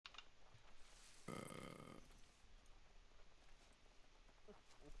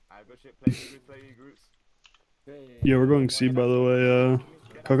Yeah, we're going C by the way,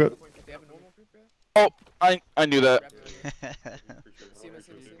 Coco. Oh, I knew that.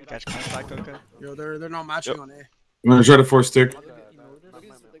 Catch contact, Coco. Yo, they're not matching on A. I'm gonna try to force stick.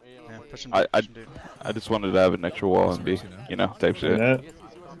 Yeah, push him, I just wanted to have an extra wall and be, you know, type shit. Yeah.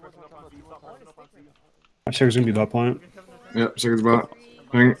 I check is gonna be dot point. Yep, second's bot.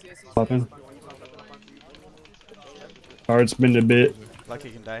 Ping. Popping. Hard's been a bit. Lucky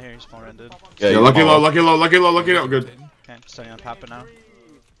can die here, he's small rented. Yeah, lucky low, lucky low, lucky low, lucky low. Good. Okay, starting on Papa now.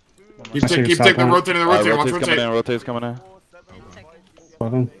 Keep taking, rotating, rotating. Watch rotate. Rotate's coming in.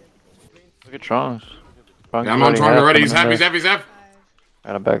 Popping. Look at Trongs. Yeah, I'm on Trong already. He's half, he's half.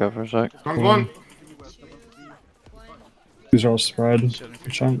 Gotta back up for a sec. Trong's one. These are all spread.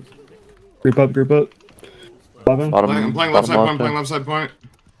 Good shot. Group up, group up. Popping. I'm playing left side point, playing left side point.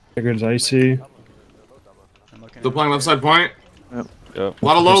 Figure's icy. Still playing left side point. Yep. Yep. A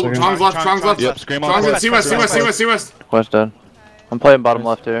lot of low. Trong's left, Trong's left. Yep, scream on. Trong's left. C west. West dead. I'm playing bottom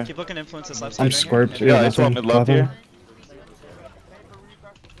left here. Keep looking influence this left side. I'm squared. Yeah, I saw mid left here.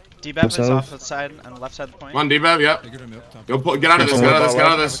 D-Bab is off the side on the left side of the point. One D-Bab, yep. Go get out of this, get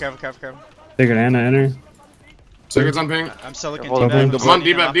out of this. Careful. Figured Anna enter. Seconds on ping. I'm still looking Popping.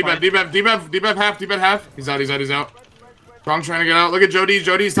 D-Bab. I'm on D-Bab half. He's out. Trong's trying to get out. Look at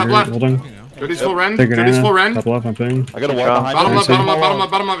Jody's top left. Holding. Jody's full rend. Figured Jody's full Anna. rend. Top left, I'm ping. I got a wall behind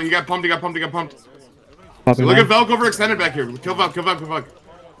Bottom left. He got pumped. Popping. Look at Velk over extended back here. Kill Velk.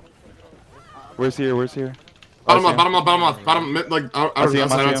 Where's here? Bottom left. Bottom mid, like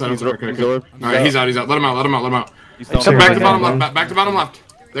outside. Okay. Alright, he's out. Let him out. Back to bottom left. Back to bottom left.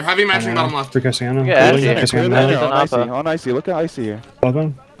 They're heavy matching bottom left. Freak Anna. Yeah, Holding. On icy. Look at icy here.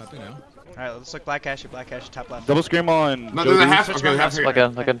 Popping. Alright, let's look black ash, top left. Double scream on. No, there's a half. Okay, half here. Like a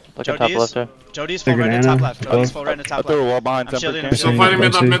top left there. Jody's full right in top left. Jody's full right in top I threw a left. wall behind I'm shielding temper. him. Still fighting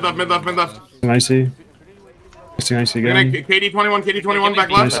mid left. Icy. Icy again. KD21 back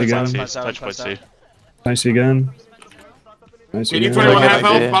left. Nice again. Touch point C. Icy again. Icy again. KD21 half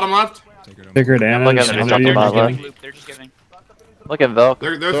health, bottom left. Figured Anna. Look at them, top to bottom left. Look at Velk.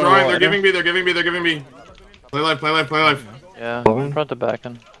 They're throwing. They're giving me. Play life. Yeah, front to back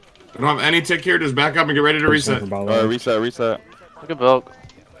in. We don't have any tick here. Just back up and get ready to reset. Reset. Look at Velk.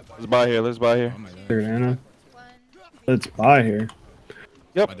 Let's buy here. Figured Anna. Let's buy here.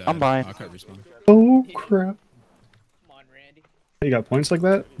 Yep, I'm buying. Oh crap. You got points like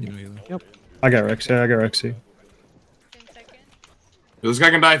that? Yep. I got Rexy. This guy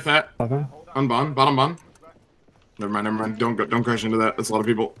can die fat. Okay. On bond, bottom bond. Never mind. Don't crash into that. That's a lot of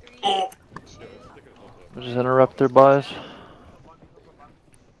people. Oh. We'll just interrupt their buys.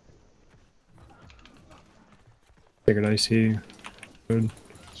 Figured icy. Good.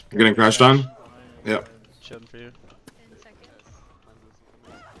 You're getting crashed on? Yep. Shielding for you.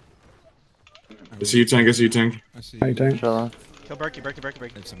 I see you tank. How you tank? Chillin'. Kill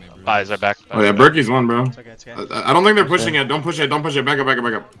Berkey. Buys are back. Oh yeah, Berkey's one, bro. It's okay. I don't think they're pushing it. Don't push it. Back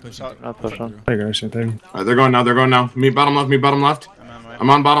up. Not pushing. Figured icy thing. Alright, they're going now. Me bottom left. I'm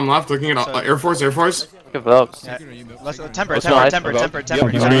on bottom left, looking at Air Force. Look at Velk. Yeah. Temper.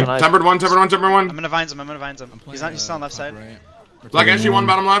 Tempered one. I'm gonna vines him. He's still on left side. Black Ashy one,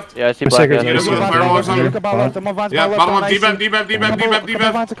 bottom left. Yeah, I see black. Get us with a firewall or something. Yeah, bottom left. D-Bab.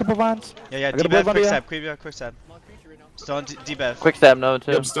 A couple vines. Yeah, got a D-Bab, blue quick stab. Still on D-Bab. Quick stab no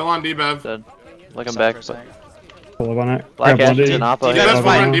too. Yep, still on D-Bab. Dead. Looking back. Pull up on it. Black Grab Ash one, is an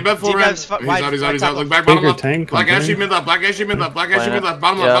oppo. D-Bab full run. He's out. Look back, bottom left. Black Ashy mid left.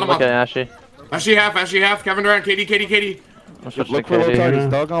 Bottom left. Look at Ashy. Ashy half. Kevin Durant. KD. I'm switching to Look for low KD.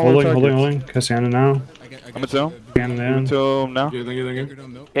 targets. Dog on low targets. Holding. Cassiana now. I'm at 2. Cassiana I'm down. at 2 now. Thank you.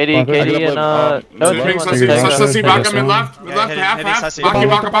 KD and Let's see Baka mid left. Half.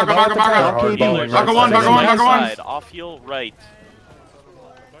 Baka one. Off heel right.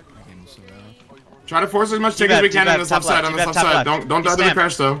 Try to force as much tick as we can on this left side. Don't die to the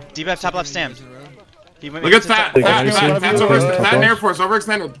crash though. D-Bab top left stand. Look at Fat. Fat's Fat and Air Force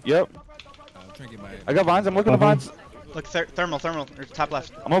overextended. Yep. I got vines. I'm looking at vines. Look, thermal, or top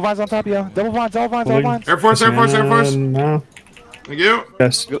left. I'm on vines on top, yeah. Double vines. Air Force. No. Thank you.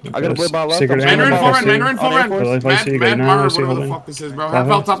 Yes. I gotta play ball left. Secret Mandarin Anna. full run. Mad Martyr, whatever the fuck this is, bro. Half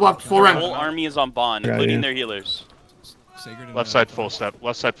health, top left, full run. Whole army is on bond, including their healers. Left side full step.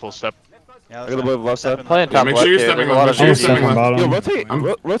 Yeah, I gotta play left side. Playing top Make left sure you're here. stepping There's a lot left. of Make sure you're views. stepping left. Bottom. Yo,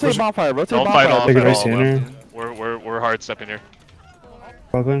 rotate bonfire. Rotate Don't fight off Figured at icy all. inner. We're hard stepping here.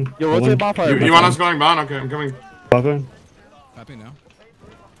 Popping. Yo, rotate bonfire. You want us going bond? Okay, I'm coming. Popping.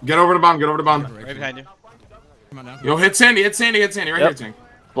 Get over to bond. Right behind you. Yo, hit Sandy. Right here, Tank.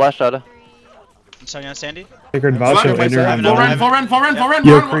 Splash shot. Starting on Sandy. Sacred Left, Vacho right in your side. Full run, full run, full run, full run.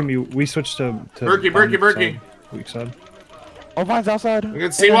 Yo, Run. Creamy, we switched to Berkey, bomb Berkey. side, weak side. Oh, mine's outside. We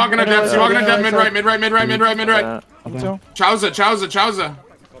got C walking at depth, C walking at depth, mid right. Chowza.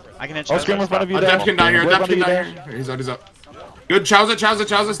 I can hit I'll Chaz. scream in front of you. A depth can die here, Wave depth can under die you, here. He's up. Good,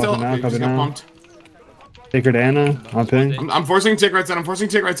 Chowza still. Copy now, Okay, he just copy got now. pumped. Sacred Anna, on ping. I'm forcing tick right side, I'm forcing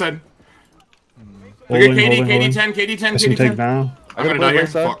tick right side. Look Holding, at KD, holding, KD holding. 10, KD 10, Missing KD take 10. now. I'm gonna die here.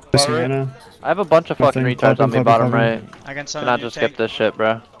 Fuck. Missing Anna. I have a bunch of fucking Nothing, retards on me copy, bottom copy. right. I can stun Cannot on you, just skip tank. this shit,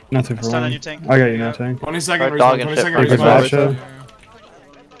 bro. Nothing for Stun on one. you, tank. I got you now, tank. 20 second Start dogging respawn, 20 shit second for Sacred respawn. Vacho.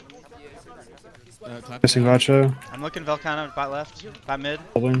 Missing Vacho. I'm looking Velcana, bot left, bot mid.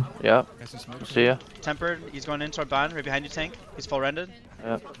 Holding. Yep. See ya. Tempered, he's going in toward bond, right behind you, tank. He's full rendered.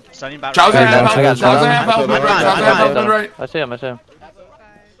 Yep. Stunning bot Chowza right. half I got health, Chowza Chowza. half health, mid right, I'm Chowza half fine. health, mid right. I see him.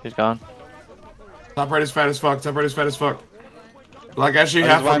 He's gone. Top right is fat as fuck. Black Ashley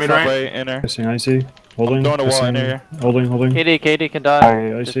half on mid right. Inner. Missing Icy. Holding. throwing a wall in Missing- here. Holding. KD can die.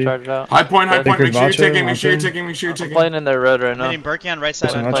 Alright, I Just see. charge out. High point. Sacred Make sure you're Vacho, taking, make sure you're on taking, make sure you're I'm taking. playing in their red right now. Hitting Berkey on right Missing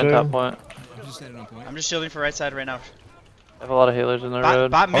side. I'm playing Vacho. top point. I'm just shielding for right side right now. I have a lot of healers in their Bot,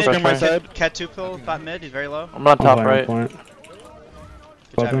 red. bot mid, scream right cat, side. cat 2 pull, bot mid, he's very low. I'm on top Fine, right. point.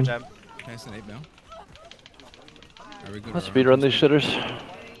 Good job. Let's speedrun these shitters.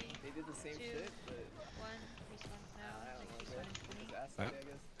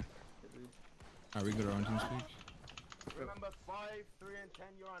 Are we good on team speak? Remember 5, 3 and 10,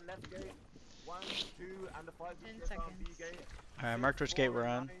 you're on left gate. 1, 2, and the 5 is on B gate. Alright, mark which gate we're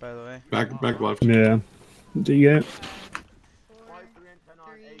on, by the way. Back left. Yeah. Do you get? 5, 3 and 10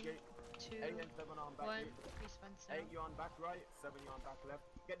 on A gate. 8 and 7 on back gate. 8 you're on back right, 7 you're on back left.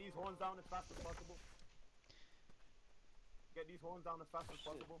 Get these horns down as fast as possible. Get these horns down as fast as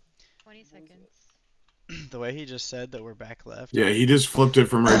possible. 20 seconds. The way he just said that we're back left. Yeah, he just flipped it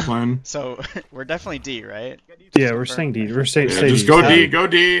from right plan. So, we're definitely D, right? Yeah, we're staying D. We're staying Yeah, just D. go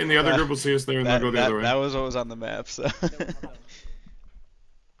D, and the other group will see us there, and they'll go the other way. That was what was on the map, so. I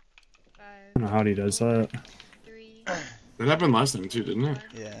don't know how he does that. 3. That happened last time too, didn't it?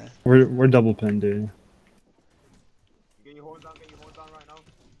 Yeah. We're double pinned, dude. Get your horns down right now.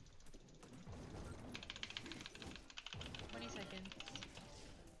 20 seconds.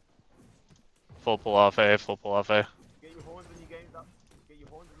 Full pull off A. Get your horns and your games down. Get your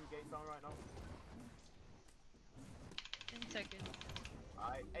horns and your games down right now. 10 seconds.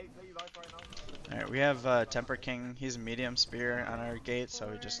 Alright, 8 play your life right now. Alright, we have Temper King. He's a medium spear on our gate, so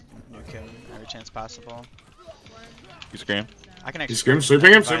we just nuke him every chance possible. You scream. I can actually. scream?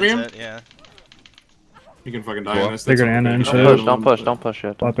 Sweeping him? Finds Sweeping him? it, yeah. You can fucking die on this. Sacred Anna and shit. Don't push yet. Don't push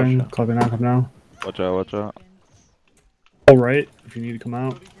Clapping. yet. Clapping now. Come now. Watch out. All right. If you need to come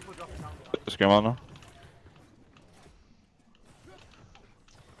out. Scream on now.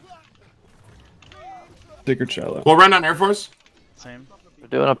 Sacred shallow. We'll run on Air Force. Same. We're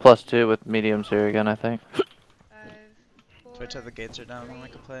doing a +2 with mediums here again, I think. 5, 4, Twitch till the gates are down, then we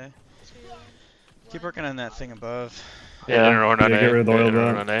can play. Keep working on that thing above. Yeah. Inner or on Yeah, A. get rid of the oil Inner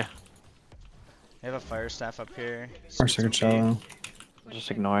or bit. on A. We have a fire staff up here. Or Some sacred B. shallow. Just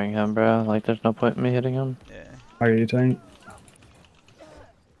ignoring him, bro. Like, there's no point in me hitting him. Yeah. How are you, tank?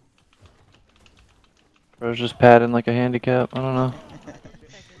 Bro's just padding like a handicap. I don't know.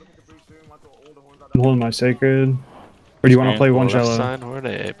 I'm holding my sacred. Or do you want to play one Left shallow? side or an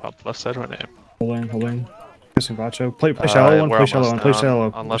A. Pop left side or an A. Holding. Missing Vacho. Play shallow one. We're Play shallow one. almost Play down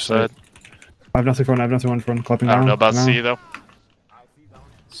shallow. on left side. I have nothing for one. Clapping I down. don't know about now. C though.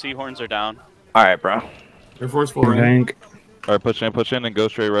 Seahorns are down. Alright, bro. Air Force 4 in. Tank. Alright, push in, and go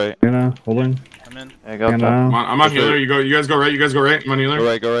straight right. Anna. Holding. I'm in. Yeah, go And top. I'm on healer. You guys go right. I'm on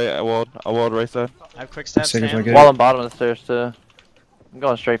healer. Go right. I walled right side. I have quick stab Sacred stand. like Wall on bottom of the stairs, too. I'm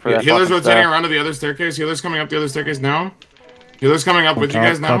going straight for that. Healer's fucking rotating staff. around to the other staircase. Healer's coming up the other staircase now. Healer's coming up with you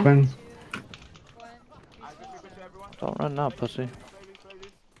guys now. Clapping. Don't run now, pussy.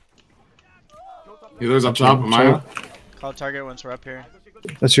 Healer's up top. Maya. Call target once we're up here.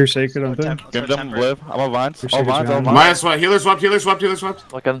 That's your sacred, I'm Let's thinking. go Give them tempered. live. I'm on vines. Your All sacred's vines. All behind. vines. Maya swept. Healer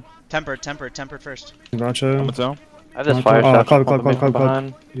swept. Looking. Tempered first. I'm Vacho. a zone. I have this Oh, fire staff. clap, pumping me clap, from clap.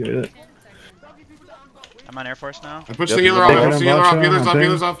 behind. Yeah. I'm on Air Force now. I pushed Yep, the healer he's off. up Push the healer off.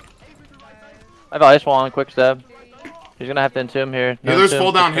 Healer's off. I have ice wall on quick stab. He's gonna have to entomb here. No Healer's entomb.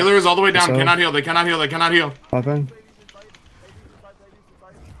 full down. Healer is all the way down. So- Cannot heal. They cannot heal. Clapping.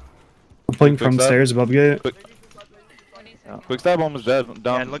 I'm playing from Fix that. stairs above gate. Quick stab almost dead. Yeah,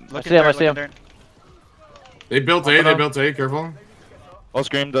 Down. look I see him, I see him. They built A. Careful. All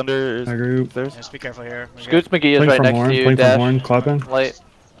screamed under. My group. Stairs. Just be careful here. Scoots McGee is Playing right from next horn. to you, Playing from Dash. horn. Clapping. Light.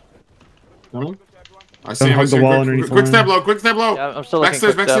 Coming. I see him. I hug see the wall him. underneath Quick step line. low. Quick step low. Yeah, I'm still looking.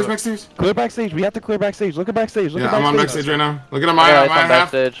 Backstage. quick Backstage. step. Backstage. Clear backstage. We have to clear backstage. Look at backstage. Look Yeah, at I'm on backstage. backstage right now. Look at I got Amaya. ice on Amaya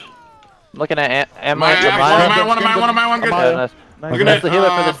half. backstage. I'm looking at Amaya. Amaya half. One of mine. Good. Yeah, nice. Look at That's the healer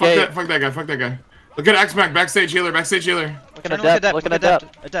for this gate. Fuck that guy. Look at X-Mac. Backstage healer. Backstage healer. Looking at depth. Looking at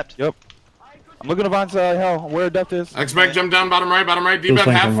depth. Adept. Yep. I'm looking at hell. Where depth is. X-Mac jump down. Bottom right. Still D-back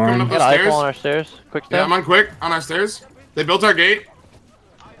half. flanking Coming up hard. the Got ice stairs. wall on our stairs. Quick step. Yeah, I'm on quick on our stairs. They built our gate.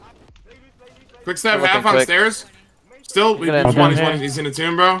 Quick step I'm looking half on quick. stairs. Still, Looking at he's in the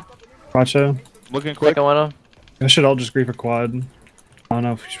tomb, bro. Gotcha. Looking quick. Second window. I should all just grief a quad. I don't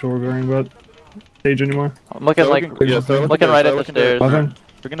know if you're worrying about stage anymore. I'm looking like looking right at the stairs. Okay.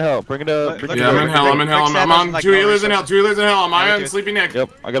 Bring it help. Bring it up. Look, Yeah, I'm in hell. I'm on like 2 no healers in hell. resources. 2 healers in hell. Amaya Yeah, and dude. Sleepy Nick. Yep.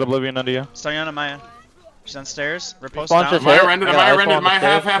 I got Oblivion under you. Starting on Amaya. She's on stairs. Riposte Respawn down. just Amaya hit. rendered. I got ice Amaya wall rendered. on the Amaya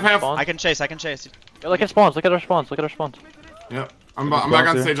stairs. half. Respawn. I can chase. Yo, look at spawns. Look at our spawns. Look at our spawns. Yep. I'm back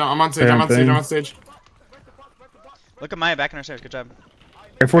on stage. I'm on stage. Look at Maya back on her stairs. Good job.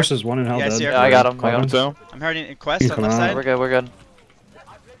 Air Force is one in hell Yeah, I dead. see her. Yeah, I got him. So. I'm hurting in quest You on come left out. side. We're good. We're good.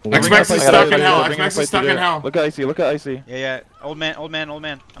 X-Max is I got stuck it. in hell. Bring it X-Max up is stuck in hell. Look at icy. Look at icy. Yeah. Old man. I'm gonna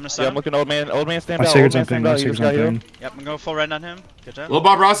stun Yeah, I'm him. looking old man. Old man stand My out. Old Sigurd's man on ping. stand My out. He Sigurd's just on got ping. healed. Yep, I'm gonna go full red on him. Good job. Lil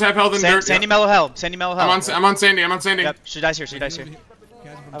Bob Ross half health in dirt. Sandy mellow hell. Sandy mellow hell. I'm on Sandy. Yep, she dies here.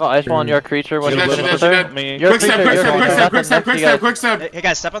 I got ice wall on your creature. What She are you dead, doing she with dead, her? Me. Your Quick step, creature, quick your step, creature. quick Nothing, step. Hey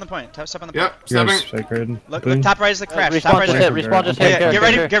guys, step on the point. Step on the point. Yep, You guys stepping. sacred. Look, top right is the crash. Top Respawn right just is hit. Respawn just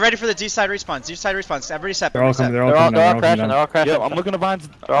hit. Get ready for the D side respawns. Everybody step. They're all coming. They're all They're all coming. They're all crashing. coming They're all down. crashing. Yeah, I'm looking at vines.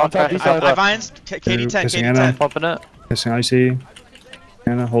 They're all On top crashing. east side. I vines. KD 10. Kissing KD Anna. 10. Pumping it. Kissing Icy.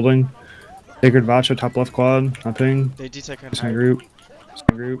 Anna holding. Sacred Vacha top left quad. On ping. They D-tech. Kissing group. Kissing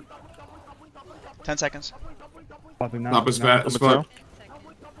group. 10 seconds. Popping now. Top is fat as fuck.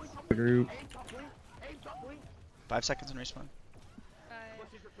 Group. 5 seconds and respawn. 5,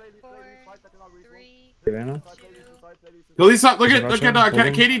 4, 3, Anna. Look at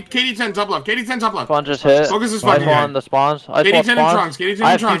Holding. KD 10 top left. KD 10 top left. Spawn just hit. Focus is Ice fucking wall high. on the spawns. Ice wall KD 10 in spawns. trunks. KD 10 I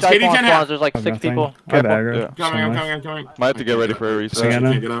in have trunks. huge ice KD wall 10 spawns. half. There's like I've 6 nothing. people. I have Careful. aggro. Yeah. Coming. Might have to get ready for a reset. Anna.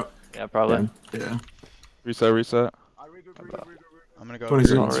 Can't get out. Yeah, probably. Yeah. Reset. I'm gonna go 20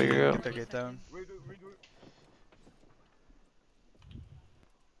 seconds. get their gate down.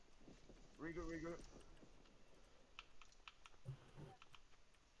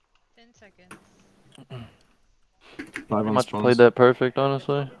 10 seconds. Five on Much spawns. played that perfect,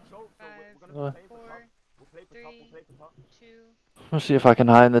 honestly. 5, Uh, 4, 3, 2, Let's see if I can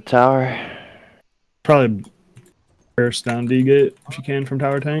hide in the tower. Probably burst down D gate if you can from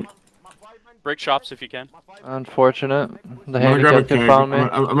tower tank. Break shops if you can. Unfortunate. The I'm gonna grab a handicap keg. could found me.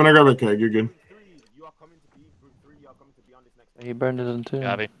 I'm gonna grab a keg. You're good. He burned it in too.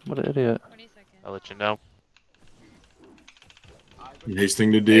 Gavi. What an idiot. 20 seconds. I'll let you know.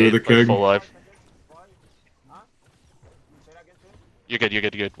 Hasting to D with a keg. Full life. You're good.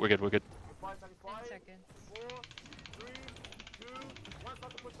 We're good. 10 seconds.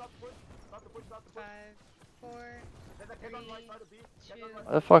 5, 4, 3, 2,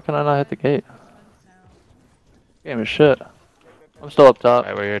 Why the fuck can I not hit the gate? Game is shit. I'm still up top.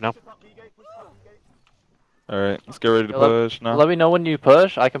 Alright, we're here now. Alright, let's get ready to Yeah, push now. Let me know when you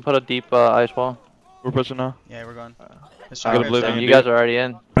push. I can put a deep ice wall. We're pushing now. Yeah, we're going. Let's I try got Oblivion. You guys are already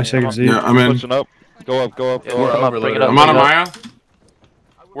in. My sacred Z. Yeah, I'm in. Pushing up. Go up. Yeah, come up, bring it up. I'm on a bring it up. Maya.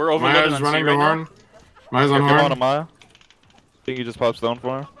 We're overloaded Maya's on running C to right now. horn. Maya's on Come on, horn. Amaya. Think you just pop stone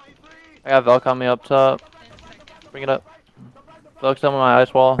for her? I got Velk on me up top. Bring it up. Velk's on my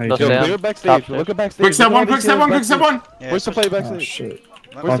ice wall. Hey, No Yo, Yo, stand. clear Top backstage. stairs. Look at backstage. Quick step Look at one. all Quick these step healers one. Quick step backstage. one. Yeah, Where's the play Oh backstage? shit.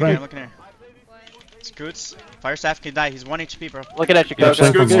 Look Okay. here, look here. Scoots. Fire staff can die. He's 1 HP, bro. Looking at you, Yeah, coach. scoot,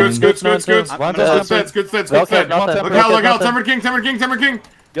 Scoot, scoot, scoot, scoot, scoot. I'm One gonna tap. Good sets, good sets, good Velk has sets. nothing. Look Velk out, has nothing. Timber King.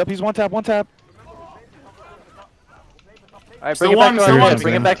 Yep, he's one tap. Alright, Still bring it back one, to still our one. stairs.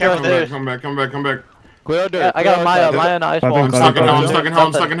 Bring it back to our stairs. Come back. Clear our dirt. Yeah, I got Maya. Maya in ice wall. I'm stuck in hell, I'm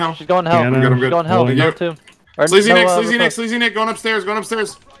Something. stuck in hell. She's going hell. Yeah, I'm She's good. going hell. Holding You up. too. Or Sleazy no, Nick, going upstairs.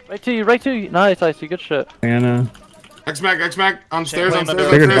 Right to you. Nice, Icy. Good shit. Anna. X-Mac, on stairs, Sacred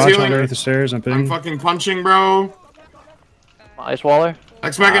upstairs, Vacha healing. underneath the stairs. I'm I'm ping. fucking punching, bro. Ice waller.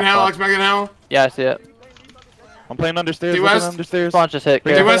 X-Mac in Ah, hell. Yeah, I see it. I'm playing understairs. D-West. Looking understairs. Spawn just hit.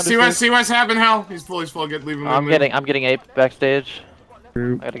 Bring Careful. C-West half in hell. He's full. Leave him. I'm getting ape backstage.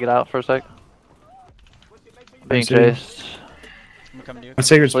 Group. I gotta get out for a sec. Being see. chased. I'm gonna come to you. My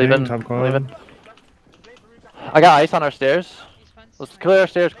sacred's ping. Leaving. Top quad. Leaving. I got ice on our stairs. Let's clear our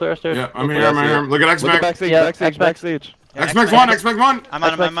stairs. Yeah, I'm here. Look at Look at X-Mac. backstage. Yeah, Backstage. X-Mac. Backstage. Yeah, X-Mac's X-Mac. one. I'm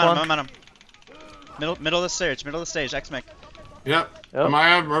on X-Mac's one. him. Middle of the stage. X-Mac. Yep. Yep.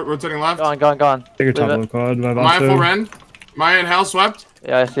 Maya rotating left. Gone. Sacred top Leave it. low quad. Maya full rend. Maya in hell swept.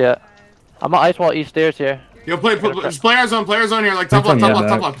 Yeah, I see it. I'm on ice wall east stairs here. Yo, just play our zone here, like top left,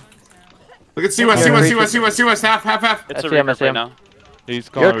 top left. Look at C-West, half. It's I a see him, I regroup see right him. now. He's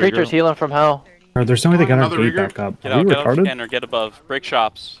calling Your creature's healing from hell. Bro, there's no way they got our Another gate rigger? back up. Get Are out, we get off retarded? can or get above. Break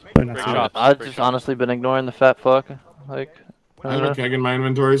shops. Wait, no, Break sorry. shops. I've break just shops. honestly been ignoring the fat fuck. Like, I have a keg in my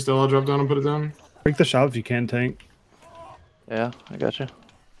inventory still. I'll drop down and put it down. Break the shop if you can, tank. yeah, I got you.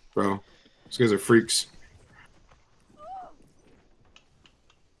 Bro, these guys are freaks.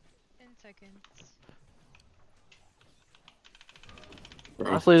 10 seconds.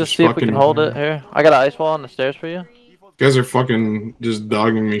 Bro, Honestly, just see if we can hold it here. I got an ice wall on the stairs for you. You guys are fucking just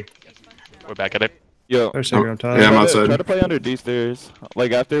dogging me. We're back at it. Yo, There's Sacred up top. Yeah, I'm try outside. to play under D stairs.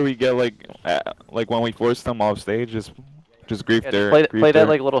 Like after we get like when we force them off stage, just grief Yeah, there. just Grief play there. that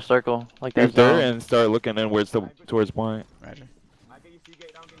like little circle, like Grief that there zone. and start looking inwards towards point. Roger.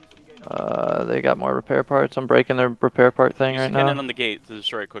 They got more repair parts. I'm breaking their repair part thing Use right the cannon now. on the gate to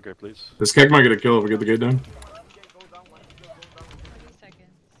destroy it quicker, please. This keg might get a kill if we get the gate down. 30 seconds.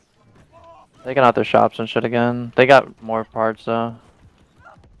 Taking out their shops and shit again. They got more parts though.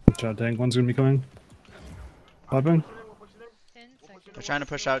 Good job, tank. One's gonna be coming. Popping. 10 seconds. They're trying to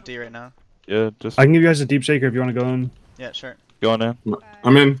push out D right now. Yeah, just I can give you guys a deep shaker if you want to go in. Yeah, sure. going in.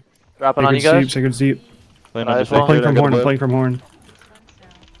 I'm in. Dropping on you Sacred's deep, guys. Sacred's deep. Playing Nice under one. sector, Playing I from got a horn, I'm blip. playing from horn.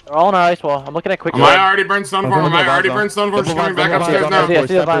 They're all on our ice wall. I'm looking at quick. Am I already burned stone form? Am I already Double burned stone form? She's coming back double upstairs vines, now. I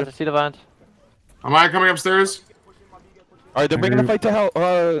see the vines. I see the vines. Am I coming upstairs? Alright, they're bringing the fight to hell.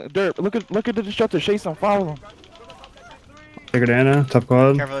 Dirt. Look at the disruptor. Chase them. Follow them. Sacred Anna, top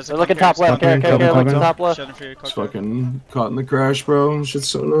quad. Careful, there's a They're looking clunker, top left. there's a Clunker, Care, double looking cover. top left. Shielding for your It's clunker. fucking caught in the crash, bro. Shit's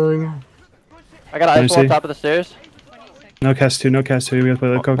so annoying. I got Let an me ice wall on see. top of the stairs. 20 seconds. No cast 2, no cast 2. We gotta play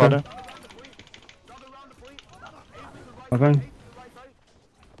like Coco. Pardon? Popping.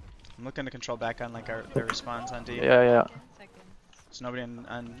 I'm looking to control back on like their respawns on D. Yeah. 10 seconds. There's nobody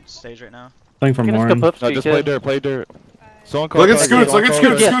on stage right now. Playing from Look at horn. this No, just play dirt. Play dirt. Someone call. Look at call, Scoots, look at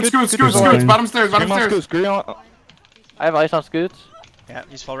someone Scoots, call. Scoots. Bottom stairs, bottom Scream on stairs. Scoots. Scream on. I have ice on Scoots. Yeah,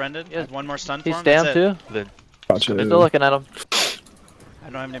 he's full rendered. Yeah. One more stun for He's him. That's stamped it. too. Gotcha. Still looking at him. I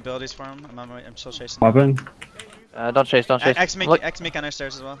don't have any abilities for him. I'm still chasing. Popping. Don't chase. X Look. Meek on our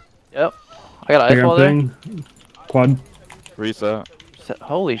stairs as well. Yep. I got an ice Sacred wall there. thing. Quad. Reset.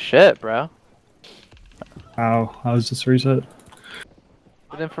 Holy shit, bro. Ow. How is this reset?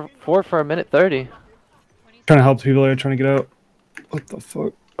 Been in for a minute 30. Trying to help people there, trying to get out. What the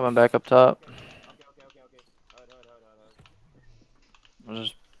fuck? Coming back up top. I'll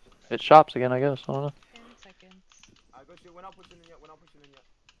just hit shops again, I guess. I don't know. 10 seconds.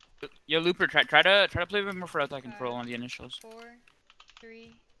 Yo, Looper, try to play a bit more for outside control on the initials. 4,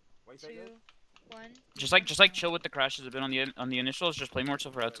 3, 2, 1. Just like chill with the crashes a bit on the initials. Just play more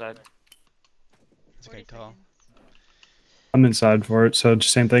stuff for outside. It's a good call. I'm inside for it, so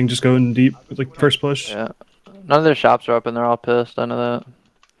just same thing. Just go in deep with like first push. Yeah. None of their shops are up and they're all pissed. I know that.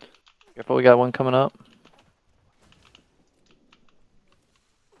 Careful, we got one coming up.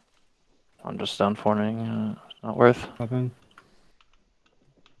 I'm just stun forming. Not worth. Popping.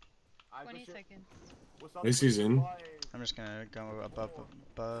 20 seconds. AC's in. I'm just gonna go above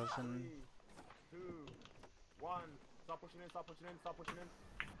and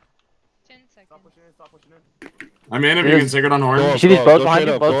 10 seconds. I'm in if you can Sacred on horn. Go You up, see these go up, boats go behind straight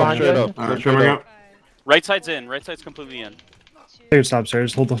you? up, Boats go behind straight you? up, go Alright, straight coming up. up. 5, Right side's in. Right side's completely in. 2, Sacred top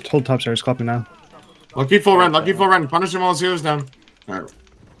stairs. Hold top stairs. Clapping now. Lucky full run, lucky full run. Punish him while his hero's down. Alright.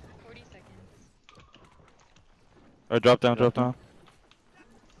 40 seconds. Alright, drop down.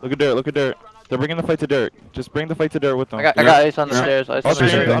 Look at dirt. They're bringing the fight to dirt. Just bring the fight to dirt with them. I got ice on the Yeah. stairs. Ice on Also, the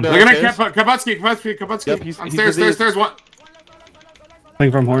Stairs. stairs. under They're gonna stairs. Kabutsky. Yep, he's On the stairs. lead. What?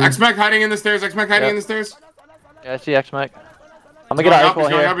 Playing from horn. X-Mac hiding in the stairs. Yep. in the stairs. Yeah, I see X-Mac. I'm gonna get an ice wall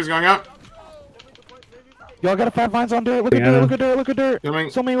here. He's going up. Y'all got a 5 vines on dirt. Look at Yeah. dirt. Look at dirt. Coming.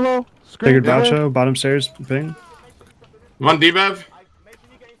 So many low. Scream. Sacred dirt. Bacho, bottom stairs. Ping. One D-Bev.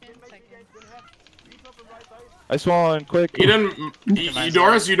 10 seconds. I saw him quick. Eden.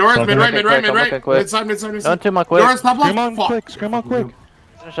 Eudorus. Mid Okay. right. I'm looking quick. Mid-side. Don't too much quick. Eudorus, top Scream on left. quick. Scream on quick.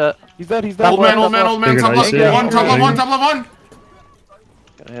 Finish it. He's dead. Top left, Old man, Figured top I left. see it. One, top left one.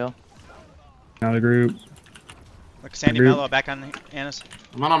 Got a heal. Now the group. look, Sandy Agreed. Mello back on Anna's.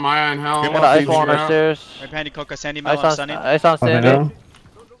 I'm on Maya and hell. Come Got on, an ice please, wall on figure our out. stairs. Right behind you, Coca, Sandy Mello, and Ice Sunny. on Popping Sandy. now.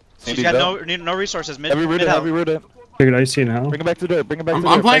 She's got no resources. Mid Every root it. health. Figured icy now. Bring it back to dirt. Bring it back to dirt.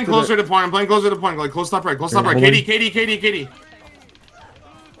 I'm playing Back to closer dirt. to point. Like close top right. Hold Katie.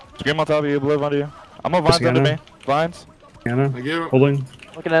 Scream on top of you. Blue under you. I'm on vines Just under gonna- me. Vines. Anna. Thank you. Holding.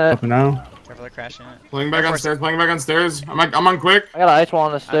 Looking at it. Popping now. Careful, they're crashing it. Playing back on stairs. I'm on quick. I got an ice wall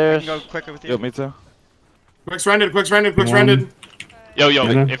on the I stairs. can go quicker with you. Yep, me too. Quick's rented. Yo,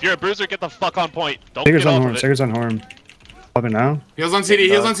 Anna. if you're a bruiser, get the fuck on point. Don't Sacred's get on off horn. of it. Sacred's on horn. Popping now. Heals on CD,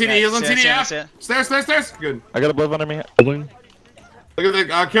 heals on CD, heals on see it, CD, see it, yeah. see it. Stairs. Good. I got a blove under me. Holding. Look at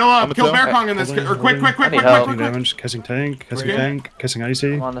the I'm kill a Bear kill. Kong in this. Holding, Or quick. I need Do help. damage. Kissing tank. Kissing Okay. tank. Kissing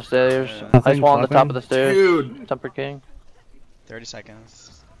icy. I'm on the stairs. Nothing, Ice wall on the top clapping. of the stairs. Dude. Temper King. 30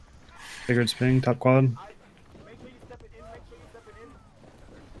 seconds. Sacred's ping. Top quad.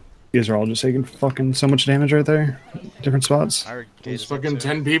 You guys are all just taking fucking so much damage right there. Different spots. Our gate There's is up fucking too.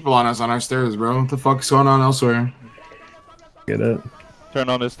 10 people on us on our stairs, bro. What the fuck's going on elsewhere? Get it. Turn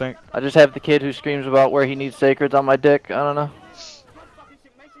on this thing. I just have the kid who screams about where he needs sacreds on my dick. I don't know.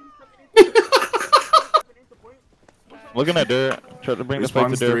 Looking at dirt. Try to bring the fight to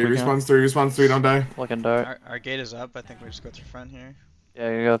Response dirt. 3, if we can. response 3, don't die. Looking dark. Our gate is up. I think we just go through front here. Yeah,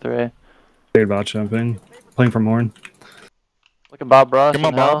 you go through A. Sacred bot jumping. Playing from horn. Look at Bob Ross. Come on,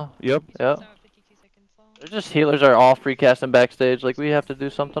 and Bob. Hell. Yep. Yep. So 52 seconds long. There's just healers are all free casting backstage. Like we have to do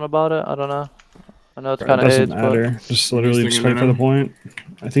something about it. I don't know. I know it's It kind of doesn't AIDS, matter. Just literally Just just thinking wait for right the point.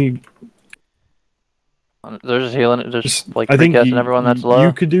 I think. but they're just healing. They're Just, just like I free think casting everyone that's low.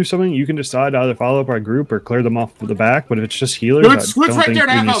 you could do something. You can decide to either follow up our group or clear them off the back. But if it's just healers, Good, I switch don't right think there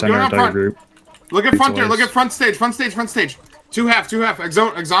to we need to half send health. our Go up entire front. group. Look at front there, look Pixel at front stage. Two half.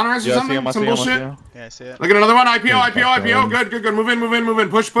 Exonerous or Yeah, I see something? him. I Some see him. I see bullshit? him. Yeah, I see it. Look at another one. IPO. Yeah, Good. Move in.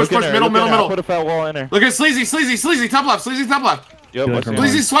 Push. Look in there, Middle. look in there. I put a fat wall in there. Look at Sleazy. Top left. Yep. Yeah, I see him. come on.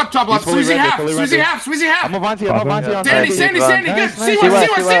 Sleazy swept top left. He's fully Sleazy rendered, half. fully Sleazy rendered. half. I'm Avanti. I'm Popping. Avanti. Sandy. Good. Nice.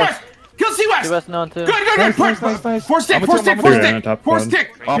 C-West. Kill C-West. C-West known too. Good. Nice. Four stick. I'm a two, Four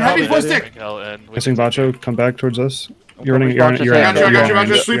stick. Oh, You're heavy probably four did. stick. Kissing Bacho, come back towards us. You're running. I got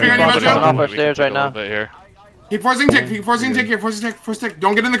you, Sweeping on you, Coming off Bacho. our stairs right now. Keep forcing tick here. Force tick.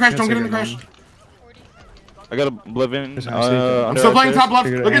 Don't get in the crash. I got a Oblivion. Yes, I see that. I'm still playing top left.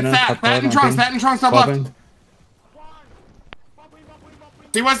 Figured Look at Anna, that. top That and quad, Trunks top left.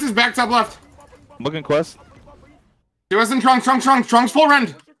 C-West is back top left. Looking quest. C-West and Trunks full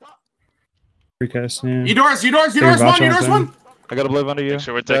rend. Precast, yeah. Edoris one. I got a Oblivion under you. Make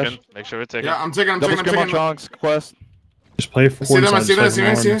sure we're taking. Make sure we're taking. Yeah, I'm taking. Double scrim on Trunks. Quest. Just play for See them, I side, see that, just see play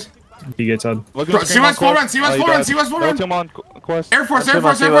that, from see horn. that. He gets out. Looking C West full run, C West full run, C West full run. Team on quest. Air Force Air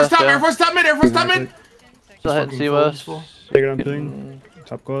Force top, yeah. Air Force top mid. Still hitting C-West. Take it on ping.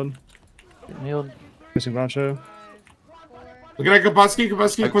 Top quad. Getting healed. Kissing Bacho. Look at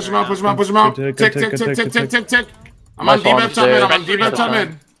Kabuski, push him out. Good Tick. I'm on D-Bep top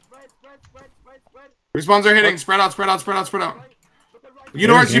mid. Respawns are hitting, spread out.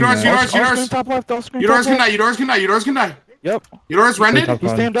 Eudorus. Top left. Eudorus can die. Yep. Eudorus rendered. Top He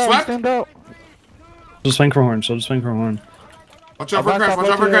quad. stand out. Swept? He stand out. Just swing for horn. Just swing for horn. Watch out for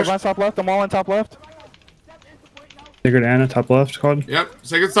crash. Top left. I'm all in top left. Figured Anna, top left quad. Yep,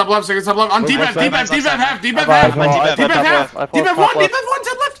 second top left. On D-Bep half. I fall half. top D-Bep one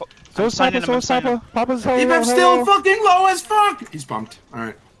top left. So is Papa. So is Papa. Papa's hello. D-Bep's still fucking low as fuck. He's bumped.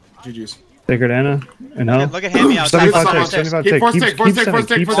 Alright, GG's. Figured Anna. And hell. Look at Hammy outside. 75 tick. 75 Keep tick. force Keep tick, force tick, stepping. force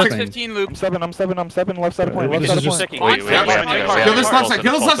tick, Keep force tick. stepping. 15 loop. I'm stepping. Left side of point. This Left is side of just- point. Kill this left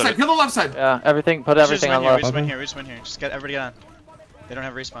side. Kill the left side. Yeah, everything. Put everything on We left. just win here. Just get everybody on. They don't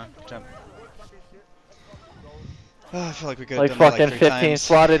have respawn. Jump. Oh, I feel like we could have Like done fucking that, 15 3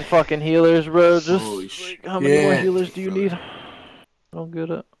 slotted fucking healers, bro. Just Holy like, shit. how many more Yeah. healers do you need? I don't get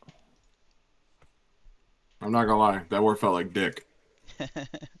it. I'm not gonna lie, that war felt like dick.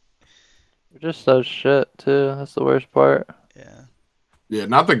 We're just so shit too. That's the worst part. Yeah. Yeah,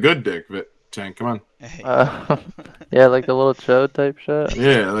 not the good dick, but Tank, come on. Hey. Yeah, like the little chode type shit.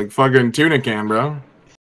 Yeah, like fucking tuna can, bro.